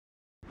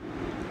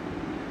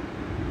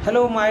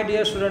Hello, my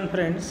dear student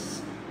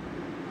friends.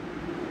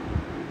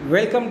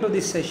 Welcome to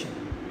this session.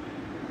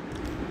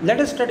 Let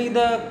us study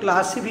the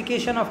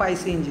classification of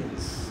IC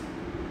engines.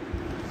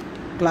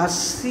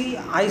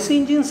 IC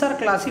engines are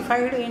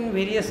classified in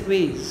various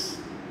ways.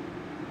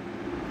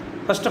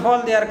 First of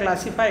all, they are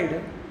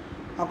classified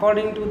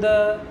according to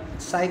the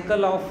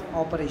cycle of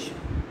operation.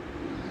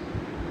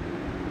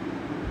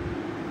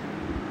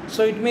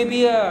 So, it may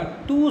be a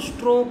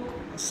 2-stroke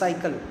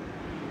cycle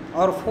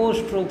or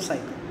 4-stroke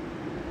cycle.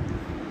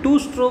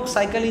 2-stroke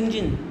cycle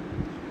engine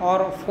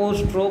or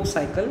 4-stroke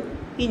cycle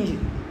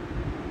engine.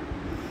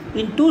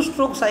 In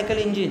 2-stroke cycle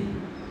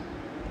engine,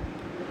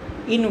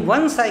 in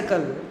one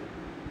cycle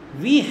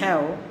we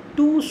have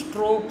 2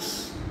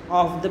 strokes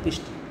of the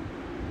piston.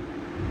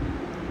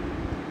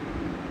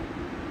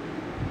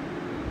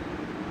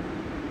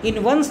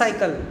 In one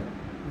cycle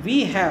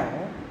we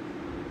have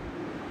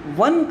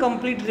one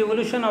complete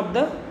revolution of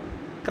the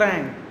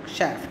crank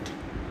shaft.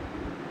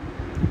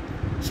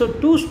 So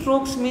 2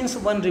 strokes means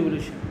 1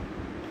 revolution.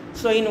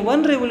 So in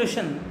 1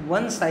 revolution,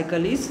 1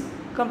 cycle is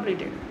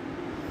completed.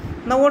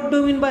 Now what do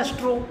you mean by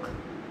stroke?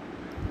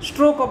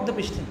 Stroke of the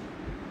piston.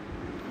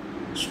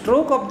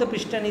 Stroke of the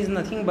piston is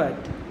nothing but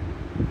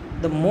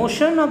the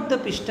motion of the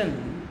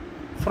piston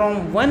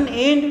from one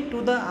end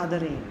to the other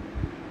end.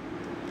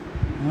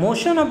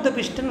 Motion of the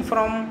piston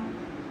from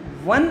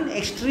one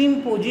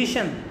extreme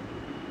position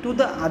to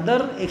the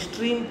other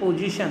extreme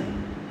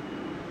position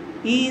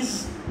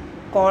is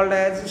called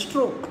as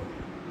stroke.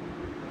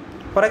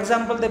 For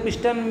example, the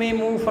piston may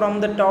move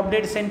from the top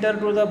dead center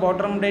to the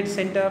bottom dead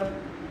center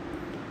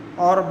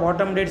or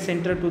bottom dead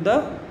center to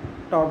the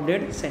top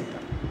dead center.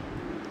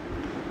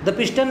 The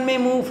piston may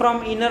move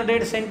from inner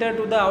dead center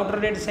to the outer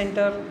dead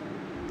center,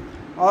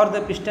 or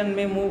the piston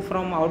may move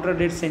from outer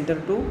dead center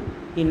to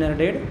inner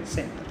dead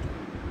center.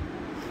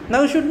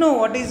 Now you should know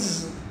what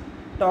is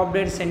top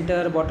dead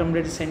center, bottom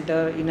dead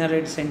center, inner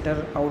dead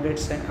center, outer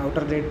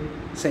dead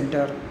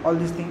center, all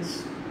these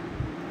things.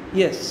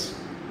 Yes.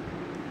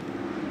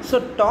 So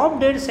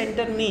top dead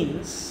center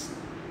means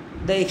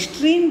the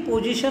extreme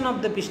position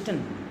of the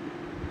piston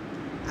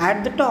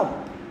at the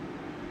top.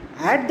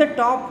 At the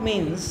top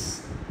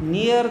means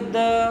near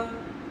the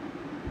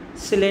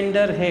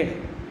cylinder head,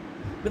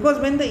 because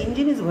when the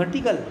engine is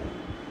vertical,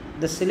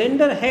 the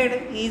cylinder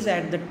head is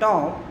at the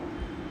top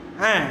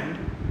and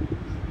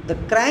the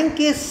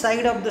crankcase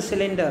side of the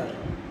cylinder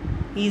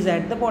is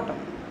at the bottom.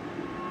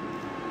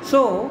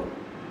 So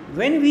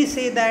when we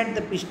say that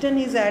the piston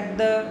is at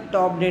the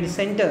top dead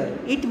center,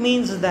 it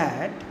means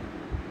that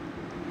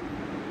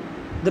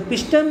the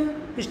piston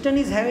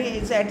is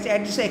at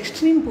its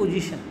extreme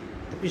position.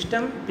 The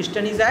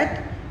piston is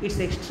at its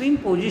extreme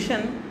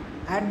position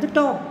at the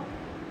top.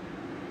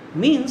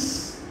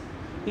 Means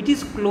it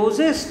is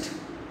closest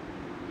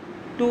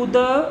to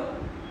the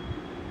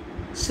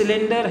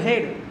cylinder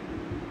head.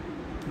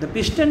 The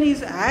piston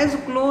is as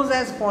close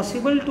as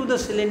possible to the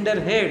cylinder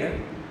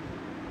head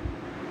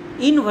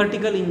in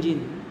vertical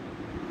engine.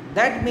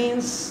 That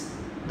means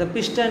the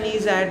piston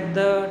is at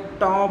the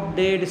top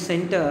dead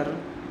center,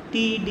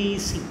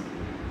 TDC.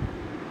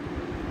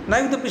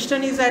 Now if the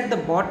piston is at the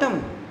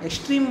bottom,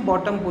 extreme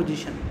bottom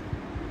position,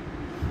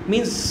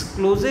 means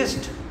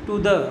closest to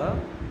the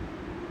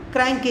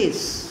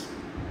crankcase,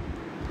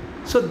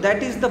 so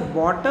that is the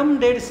bottom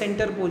dead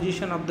center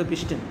position of the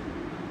piston.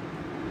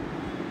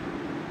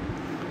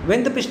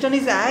 When the piston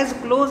is as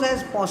close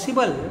as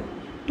possible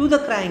to the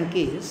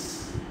crankcase,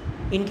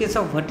 in case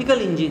of vertical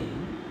engine,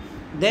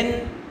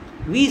 then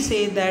we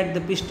say that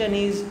the piston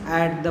is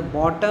at the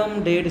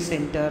bottom dead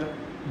center,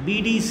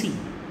 BDC.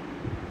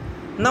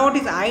 Now what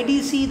is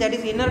IDC? That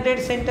is inner dead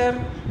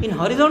center in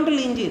horizontal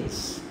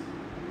engines.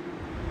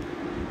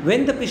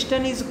 When the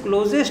piston is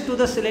closest to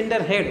the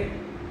cylinder head,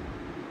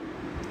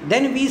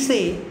 then we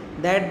say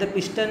that the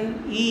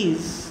piston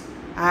is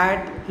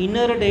at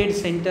inner dead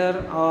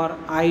center or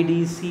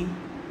IDC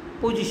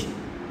position.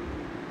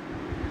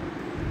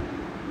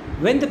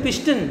 When the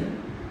piston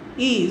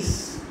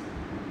is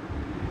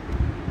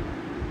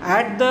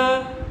at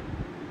the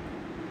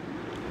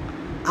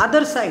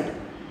other side,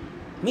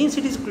 means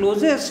it is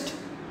closest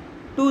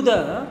to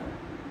the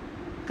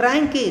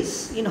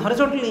crankcase in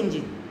horizontal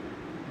engine,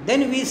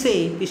 then we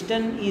say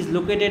piston is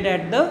located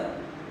at the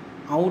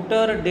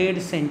outer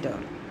dead center.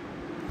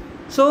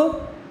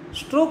 So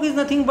stroke is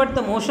nothing but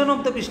the motion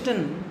of the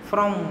piston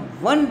from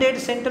one dead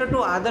center to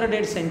other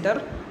dead center,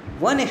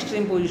 one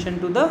extreme position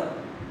to the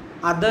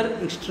other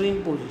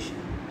extreme position.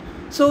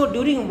 So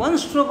during one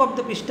stroke of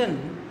the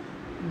piston,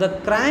 the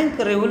crank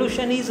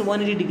revolution is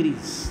 180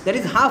 degrees, that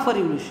is half a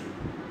revolution.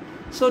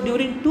 So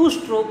during 2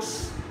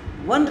 strokes,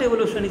 1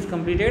 revolution is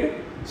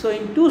completed. So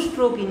in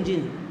 2-stroke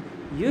engine,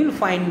 you will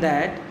find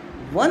that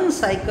 1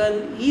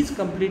 cycle is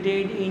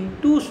completed in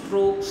 2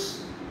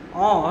 strokes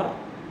or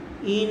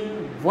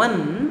in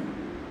 1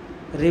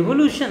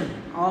 revolution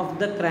of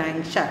the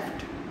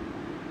crankshaft.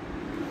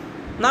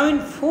 Now in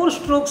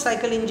 4-stroke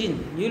cycle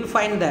engine, you will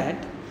find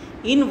that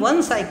in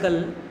 1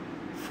 cycle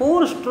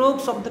 4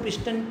 strokes of the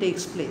piston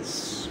takes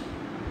place.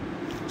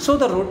 So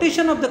the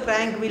rotation of the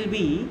crank will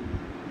be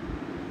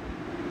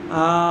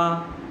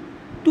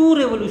 2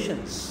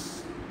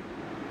 revolutions,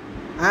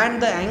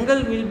 and the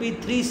angle will be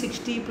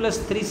 360 plus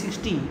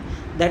 360,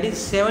 that is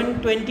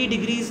 720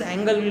 degrees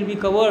angle will be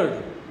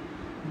covered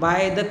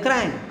by the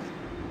crank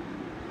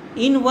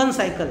in one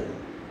cycle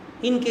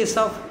in case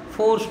of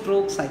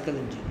 4-stroke cycle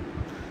engine.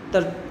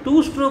 तर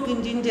 2-stroke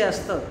engine जे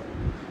असतं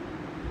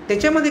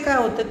त्याच्यामध्ये काय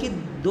होतं की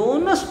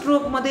 2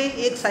 स्ट्रोकमध्ये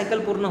एक cycle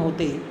पूर्ण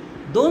होते.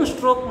 2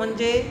 stroke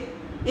म्हणजे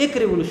 1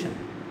 रिव्होल्यूशन,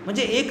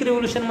 म्हणजे 1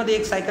 रिव्होल्यूशनमध्ये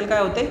एक सायकल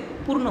काय होते,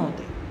 पूर्ण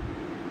होते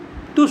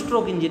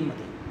 2-स्ट्रोक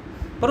इंजिनमध्ये.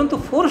 परंतु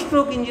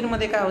 4-स्ट्रोक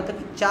इंजिनमध्ये काय होतं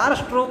की 4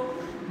 स्ट्रोक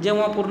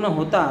जेव्हा पूर्ण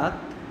होतात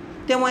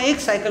तेव्हा एक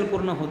सायकल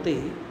पूर्ण होते.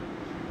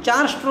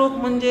 4 स्ट्रोक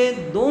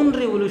म्हणजे 2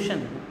 रिव्होल्यूशन,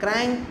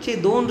 क्रँकचे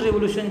 2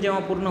 रिव्होल्यूशन जेव्हा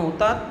पूर्ण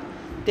होतात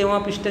तेव्हा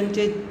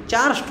पिस्टनचे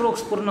 4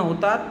 स्ट्रोक्स पूर्ण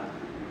होतात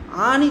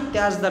आणि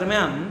त्याच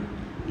दरम्यान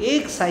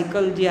एक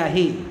सायकल जी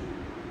आहे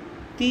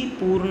ती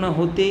पूर्ण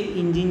होते.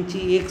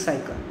 इंजिनची एक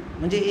सायकल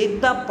म्हणजे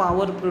एकदा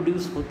पॉवर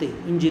प्रोड्यूस होते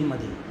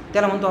इंजिनमध्ये,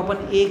 त्याला म्हणतो आपण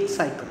एक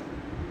सायकल.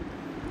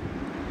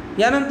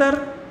 यानंतर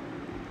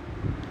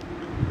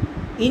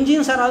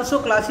engines are also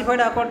classified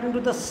according to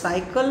the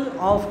cycle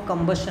of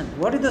combustion.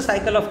 What is the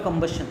cycle of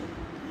combustion?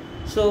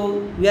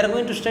 So we are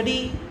going to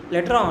study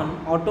later on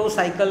Otto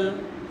cycle,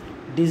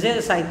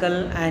 diesel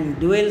cycle and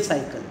dual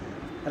cycle,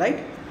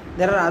 right?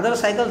 There are other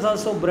cycles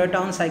also,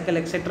 Breton cycle,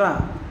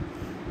 etc.,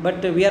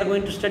 but we are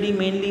going to study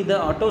mainly the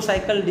Otto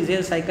cycle,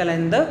 diesel cycle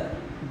and the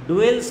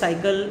dual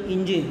cycle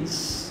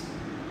engines,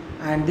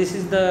 and this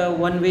is the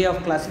one way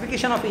of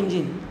classification of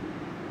engine.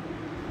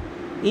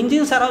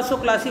 Engines are also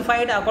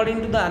classified according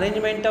to the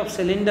arrangement of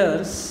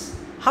cylinders.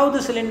 How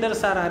the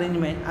cylinders are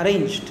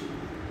arranged?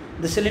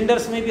 The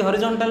cylinders may be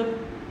horizontal,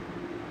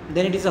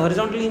 then it is a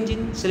horizontal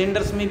engine.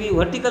 Cylinders may be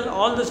vertical,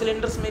 all the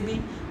cylinders may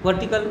be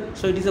vertical,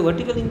 so it is a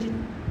vertical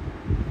engine.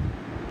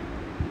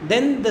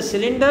 Then the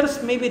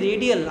cylinders may be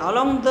radial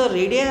along the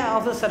radii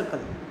of the circle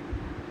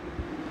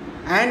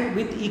and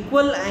with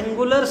equal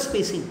angular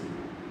spacing.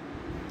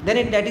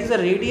 Then that is a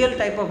radial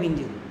type of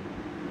engine,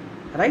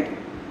 right?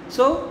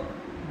 So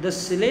the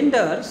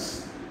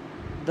cylinders,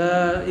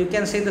 you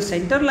can say the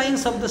center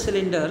lines of the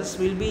cylinders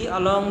will be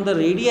along the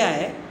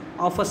radii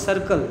of a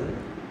circle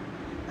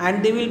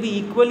and they will be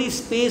equally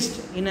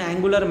spaced in an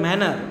angular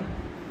manner.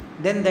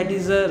 Then that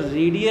is a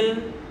radial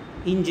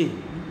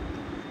engine.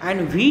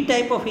 And V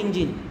type of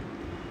engine,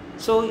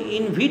 so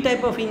in V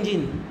type of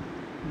engine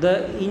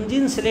the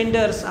engine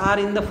cylinders are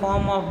in the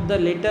form of the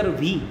letter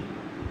V,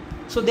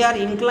 so they are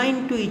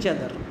inclined to each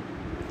other,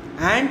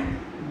 and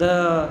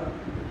the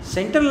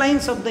center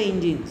lines of the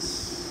engine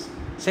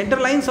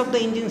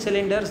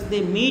cylinders,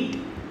 they meet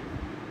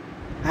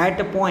at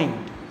a point,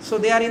 so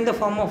they are in the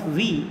form of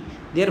V,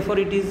 therefore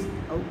it is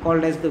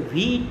called as the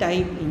V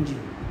type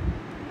engine.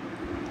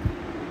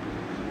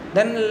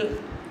 Then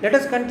let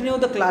us continue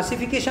the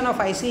classification of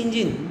IC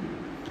engine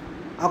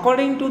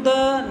according to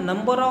the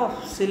number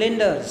of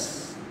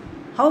cylinders.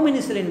 How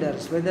many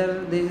cylinders,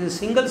 whether there is a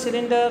single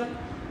cylinder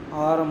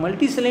or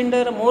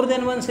multi-cylinder, more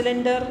than one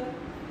cylinder,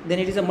 then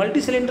it is a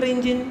multi-cylinder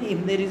engine.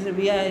 If there is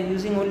we are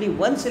using only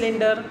one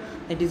cylinder,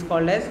 it is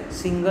called as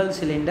single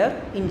cylinder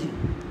engine.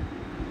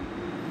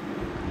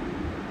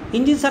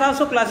 Engines are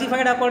also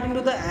classified according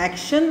to the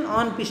action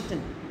on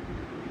piston.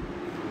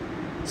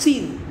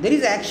 See, there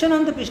is action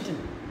on the piston.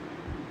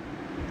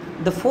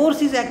 The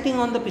force is acting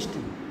on the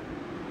piston.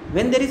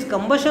 When there is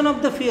combustion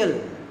of the fuel,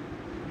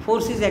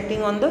 force is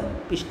acting on the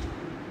piston.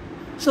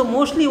 So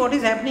mostly what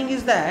is happening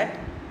is that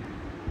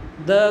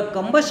the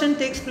combustion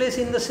takes place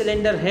in the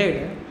cylinder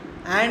head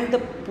and the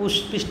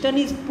piston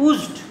is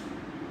pushed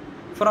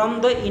from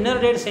the inner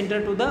dead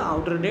center to the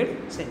outer dead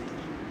center.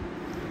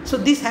 So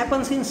this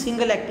happens in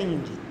single acting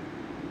engine.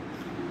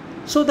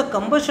 So the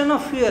combustion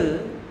of fuel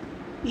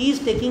is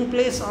taking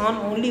place on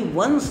only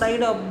one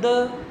side of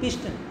the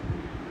piston.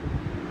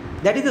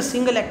 That is the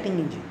single acting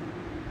engine.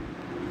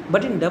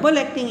 But in double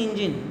acting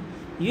engine,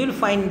 you will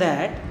find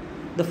that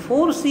the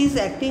force is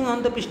acting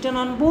on the piston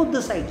on both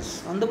the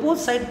sides. On the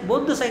both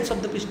the sides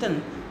of the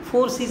piston,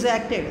 force is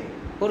acted.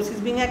 Force is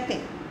being acted.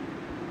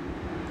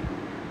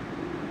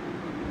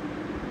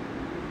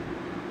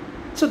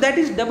 So that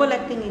is double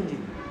acting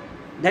engine.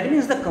 That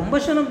means the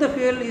combustion of the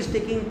fuel is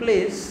taking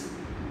place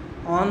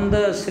on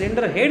the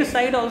cylinder head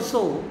side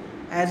also,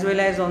 as well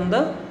as on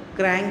the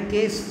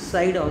crankcase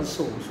side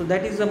also. So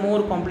that is a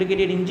more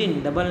complicated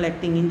engine, double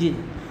acting engine.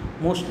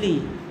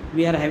 Mostly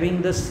we are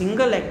having the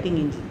single acting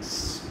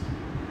engines.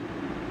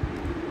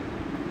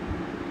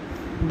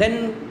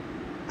 Then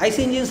IC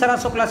engines are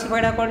also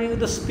classified according to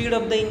the speed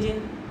of the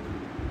engine.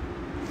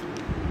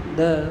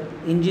 The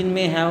engine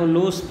may have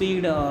low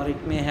speed, or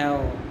it may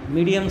have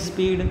medium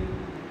speed,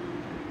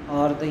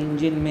 or the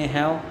engine may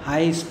have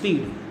high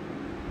speed.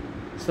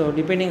 So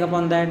depending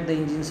upon that, the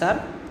engines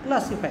are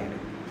classified.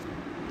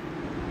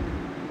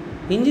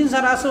 Engines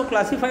are also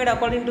classified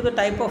according to the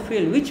type of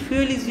fuel. Which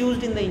fuel is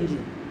used in the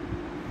engine?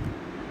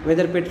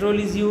 Whether petrol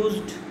is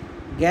used,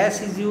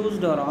 gas is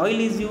used, or oil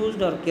is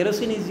used, or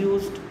kerosene is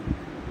used.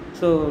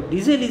 So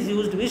diesel is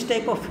used. Which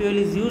type of fuel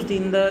is used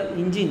in the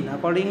engine?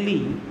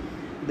 Accordingly,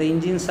 the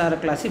engines are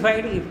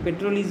classified. If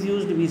petrol is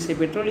used, we say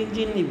petrol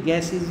engine. If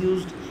gas is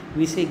used,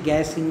 we say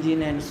gas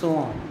engine, and so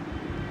on.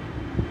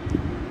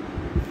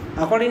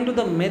 According to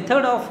the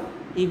method of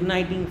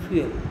igniting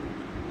fuel,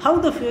 how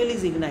the fuel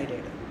is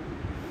ignited?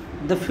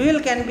 The fuel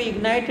can be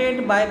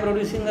ignited by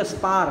producing a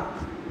spark,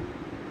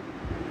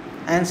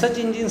 and such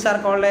engines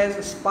are called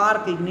as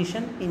spark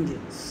ignition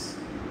engines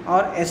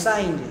or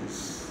SI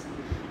engines.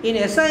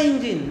 In SI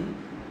engine,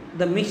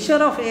 the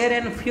mixture of air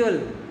and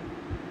fuel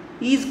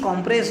is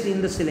compressed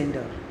in the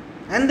cylinder,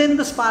 and then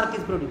the spark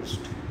is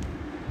produced.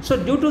 So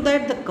due to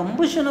that, the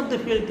combustion of the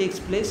fuel takes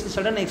place, a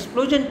sudden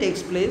explosion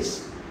takes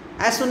place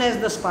as soon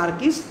as the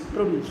spark is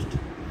produced.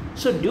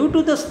 So due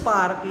to the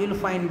spark, you will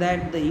find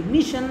that the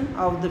ignition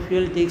of the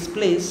fuel takes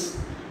place,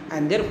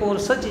 and therefore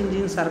such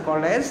engines are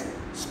called as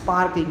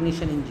spark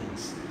ignition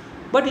engines.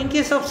 But in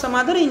case of some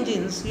other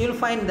engines, you will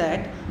find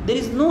that there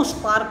is no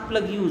spark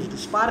plug used.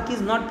 Spark is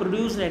not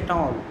produced at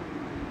all.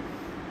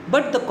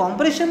 But the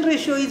compression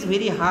ratio is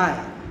very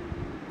high.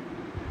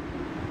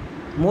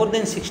 More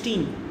than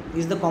 16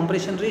 is the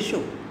compression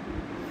ratio.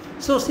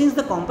 So since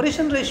the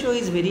compression ratio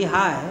is very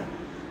high,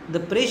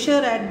 the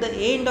pressure at the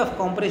end of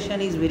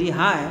compression is very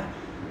high.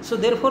 So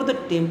therefore the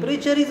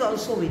temperature is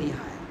also very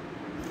high.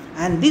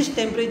 And this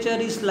temperature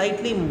is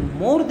slightly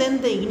more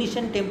than the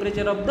ignition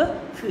temperature of the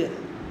fuel.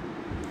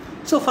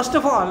 So first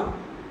of all,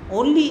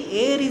 only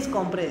air is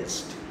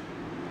compressed,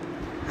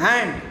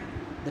 and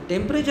the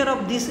temperature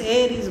of this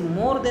air is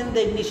more than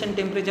the ignition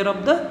temperature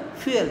of the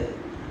fuel.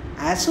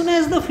 As soon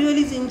as the fuel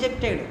is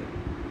injected,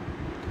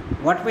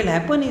 what will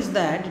happen is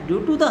that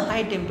due to the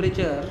high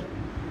temperature,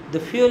 the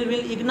fuel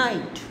will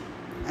ignite.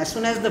 As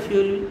soon as the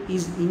fuel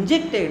is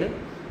injected,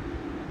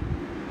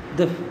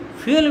 the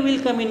fuel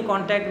will come in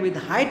contact with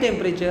high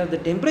temperature. The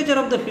temperature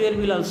of the fuel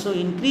will also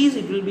increase.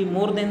 It will be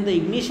more than the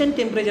ignition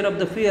temperature of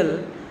the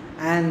fuel,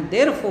 and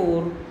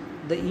therefore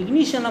the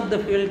ignition of the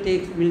fuel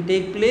will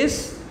take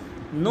place.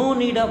 No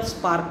need of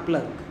spark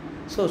plug.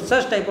 So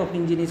such type of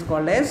engine is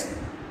called as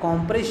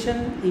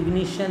compression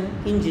ignition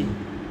engine.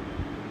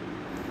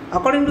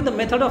 According to the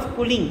method of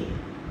cooling,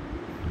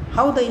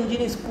 how the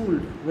engine is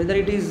cooled, whether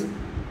it is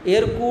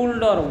air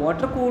cooled or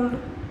water cooled.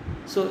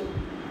 So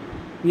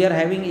we are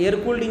having air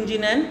cooled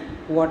engine and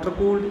water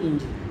cooled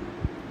engine.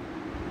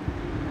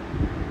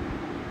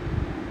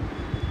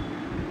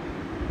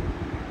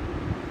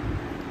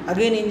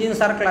 Again,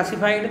 engines are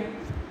classified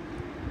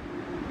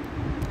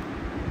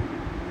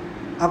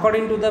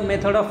according to the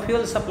method of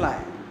fuel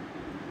supply.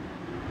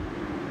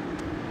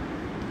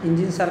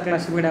 Engines are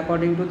classified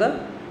according to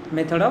the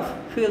method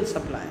of fuel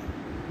supply.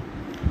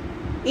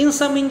 In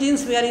some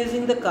engines we are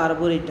using the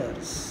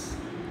carburetors.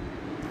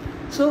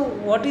 So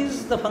what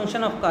is the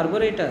function of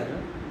carburetor?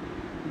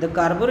 The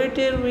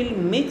carburetor will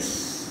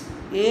mix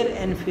air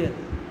and fuel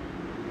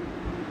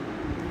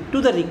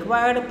to the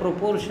required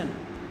proportion,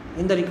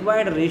 in the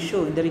required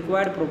ratio, in the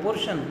required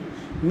proportion.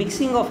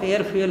 Mixing of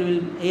air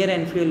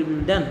and fuel will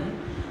be done,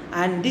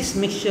 and this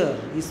mixture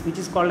which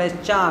is called as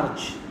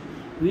charge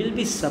will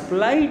be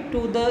supplied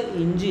to the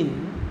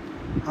engine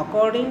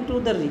according to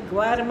the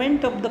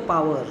requirement of the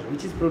power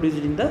which is produced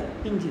in the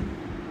engine.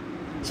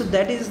 So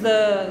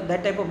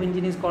that type of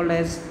engine is called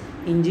as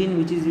engine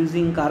which is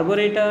using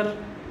carburetor.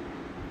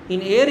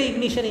 In air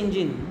ignition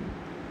engine,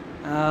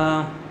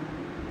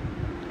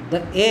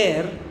 the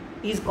air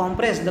is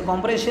compressed, the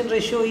compression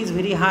ratio is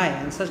very high,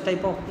 and such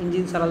type of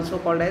engines are also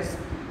called as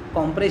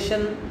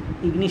compression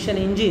ignition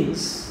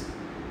engines.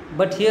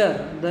 But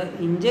here the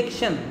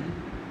injection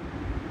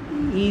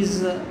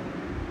is air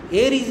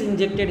is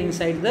injected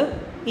inside the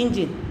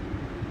engine,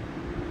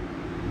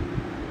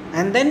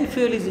 and then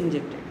fuel is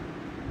injected.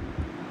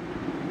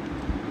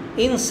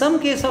 In some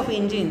case of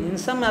engine, in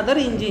some other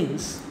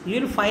engines,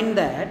 you will find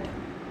that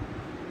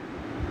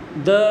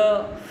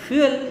the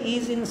fuel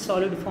is in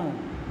solid form.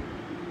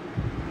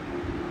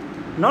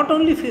 Not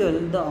only fuel,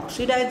 the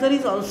oxidizer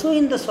is also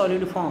in the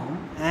solid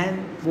form,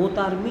 and both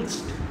are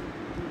mixed.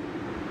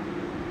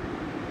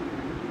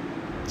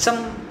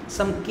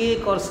 Some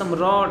cake or some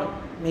rod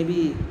may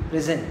be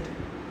present,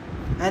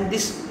 and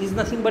this is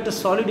nothing but a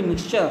solid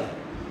mixture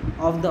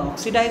of the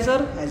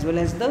oxidizer as well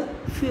as the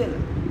fuel.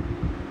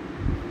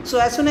 So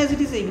as soon as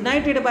it is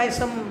ignited by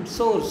some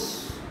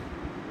source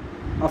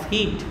of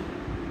heat,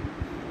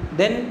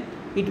 then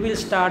it will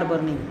start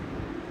burning,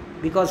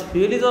 because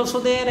fuel is also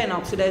there and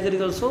oxidizer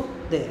is also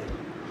there.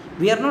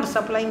 We are not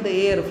supplying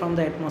the air from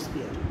the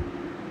atmosphere.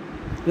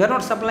 We are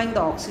not supplying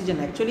the oxygen.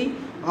 Actually,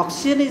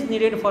 oxygen is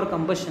needed for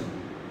combustion,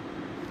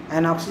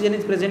 and oxygen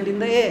is present in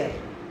the air,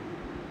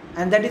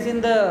 and that is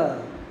in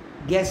the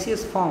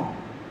gaseous form.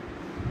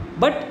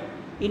 But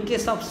in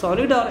case of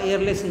solid or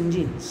airless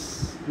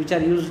engines, which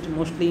are used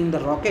mostly in the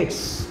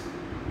rockets,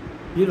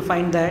 you will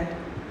find that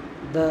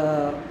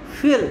the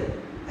fuel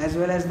as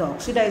well as the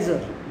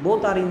oxidizer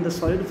both are in the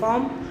solid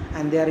form,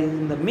 and they are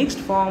in the mixed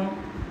form,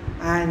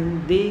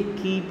 and they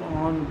keep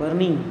on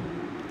burning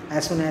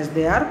as soon as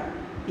they are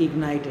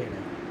ignited.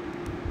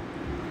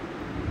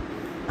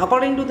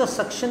 According to the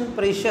suction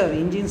pressure,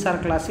 engines are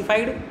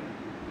classified.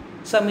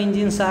 Some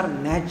engines are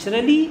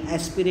naturally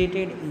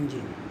aspirated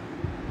engine,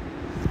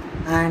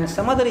 and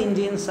some other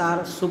engines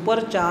are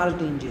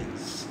supercharged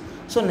engines.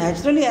 So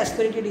naturally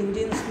aspirated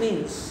engines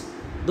means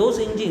those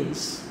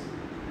engines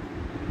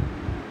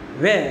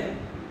where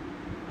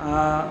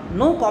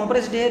no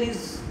compressed air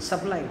is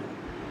supplied.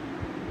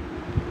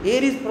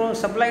 Air is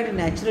supplied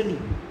naturally.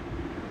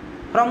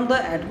 From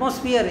the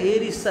atmosphere,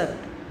 air is sucked.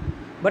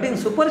 But in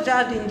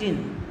supercharged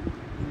engine,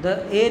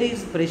 the air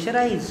is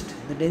pressurized.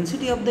 The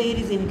density of the air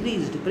is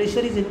increased. Pressure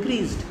is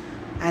increased.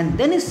 And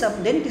then it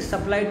is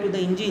supplied to the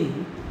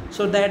engine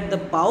so that the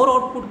power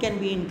output can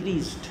be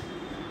increased.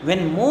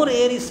 When more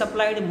air is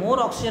supplied, more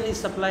oxygen is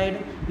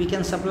supplied, we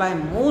can supply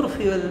more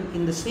fuel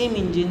in the same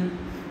engine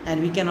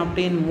and we can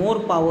obtain more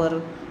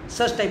power.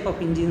 Such type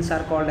of engines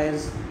are called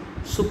as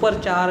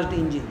supercharged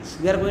engines.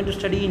 We are going to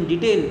study in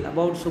detail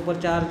about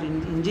supercharged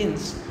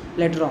engines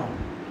later on.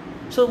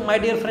 So my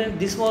dear friend,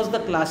 this was the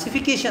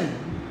classification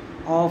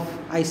of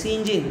IC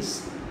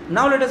engines.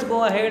 Now let us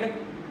go ahead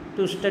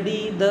to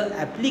study the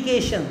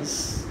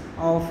applications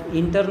of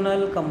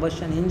internal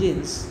combustion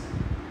engines,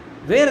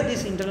 where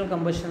these internal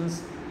combustion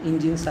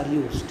engines are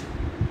used.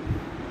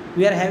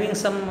 We are having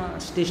some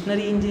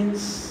stationary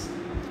engines,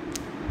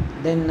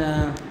 then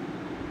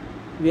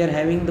we are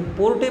having the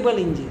portable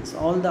engines.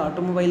 All the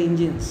automobile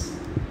engines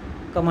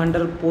come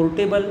under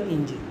portable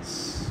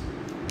engines.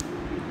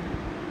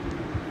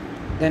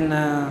 Then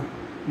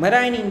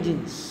marine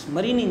engines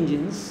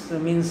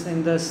means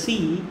in the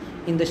sea,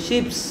 in the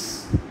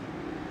ships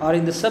or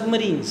in the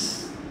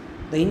submarines.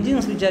 The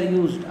engines which are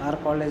used are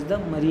called as the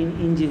marine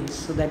engines.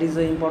 So that is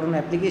the important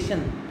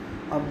application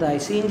of the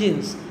IC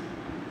engines.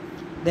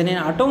 Then in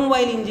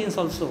automobile engines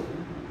also,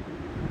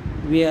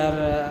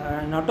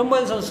 in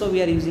automobiles also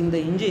we are using the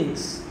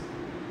engines.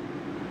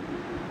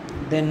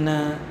 Then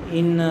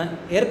in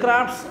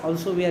aircrafts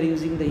also we are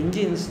using the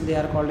engines. They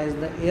are called as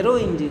the aero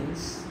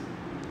engines.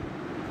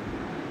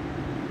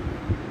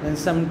 Then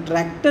some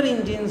tractor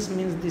engines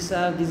means these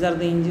are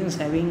the engines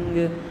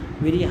having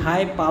very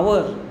high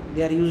power.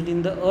 They are used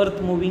in the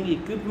earth moving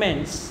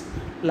equipments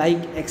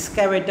like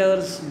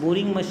excavators,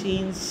 boring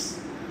machines,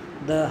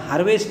 the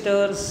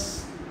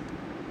harvesters,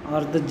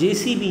 or the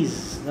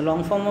JCBs. The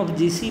long form of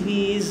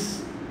JCB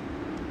is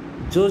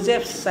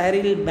Joseph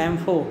Cyril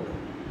Bamford.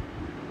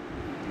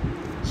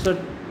 So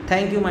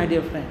thank you, my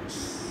dear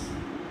friends.